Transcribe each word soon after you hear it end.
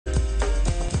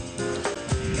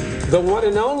The one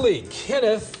and only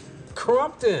Kenneth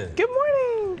Crumpton. Good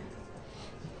morning.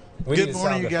 Good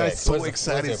morning, you guys. So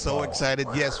excited, so excited.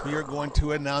 Yes, we are going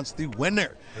to announce the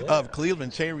winner of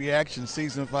Cleveland Chain Reaction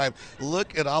Season 5.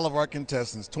 Look at all of our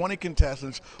contestants. 20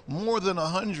 contestants, more than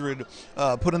 100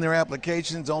 put in their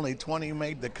applications. Only 20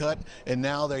 made the cut, and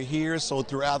now they're here. So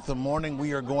throughout the morning,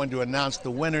 we are going to announce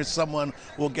the winner. Someone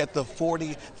will get the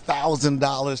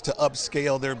 $40,000 to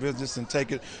upscale their business and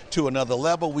take it to another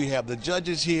level. We have the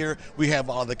judges here. We have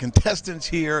all the contestants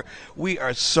here. We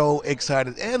are so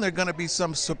excited, and there are going to be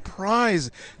some surprise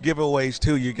giveaways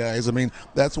too, you guys. I mean,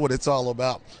 that's what it's all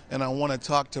about. And I want to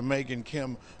talk to Megan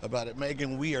Kim about it.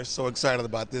 Megan, we are so excited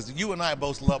about this. You and I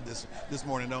both love this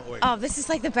morning, don't we? Oh, this is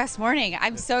like the best morning.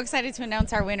 I'm so excited to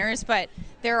announce our winners, but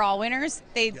they're all winners.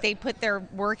 They put their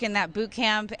work in that boot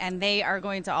camp, and they are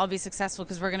going to all be successful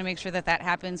because we're going to make sure that that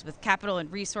happens with capital and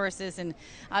resources, and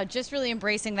just really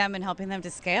embracing them and helping them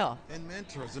to scale. And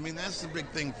mentors. I mean, that's the big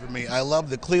thing for me. I love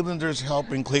the Clevelanders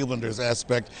helping Clevelanders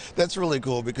aspect. That's really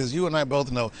cool because you and I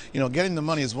both know, getting the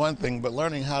money is one thing, but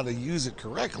learning how to use it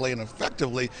correctly and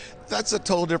effectively, that's a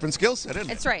total different skill set, isn't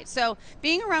it? That's right. So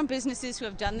being around businesses who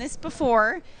have done this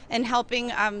before and helping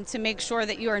to make sure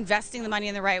that you are investing the money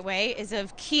in the right way is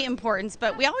of key importance.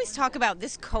 But we always talk about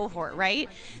this cohort, right?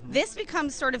 This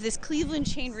becomes sort of this Cleveland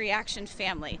Chain Reaction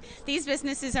family. These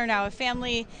businesses are now a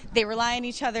family. They rely on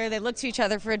each other. They look to each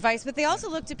other for advice, but they also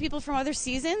look to people from other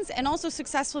seasons and also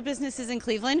successful businesses in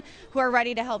Cleveland who are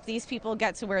ready to help these people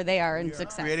get to where they are in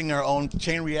success. Creating our own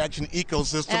chain reaction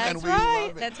ecosystem, That's and we right.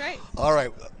 love it. That's right. All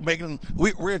right, Megan,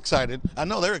 we're excited. I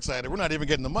know they're excited. We're not even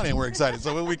getting the money, and we're excited.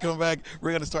 So when we come back,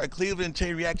 we're going to start Cleveland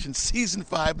Chain Reaction Season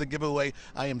 5, the giveaway.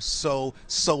 I am so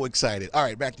excited. All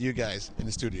right, back to you guys in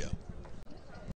the studio.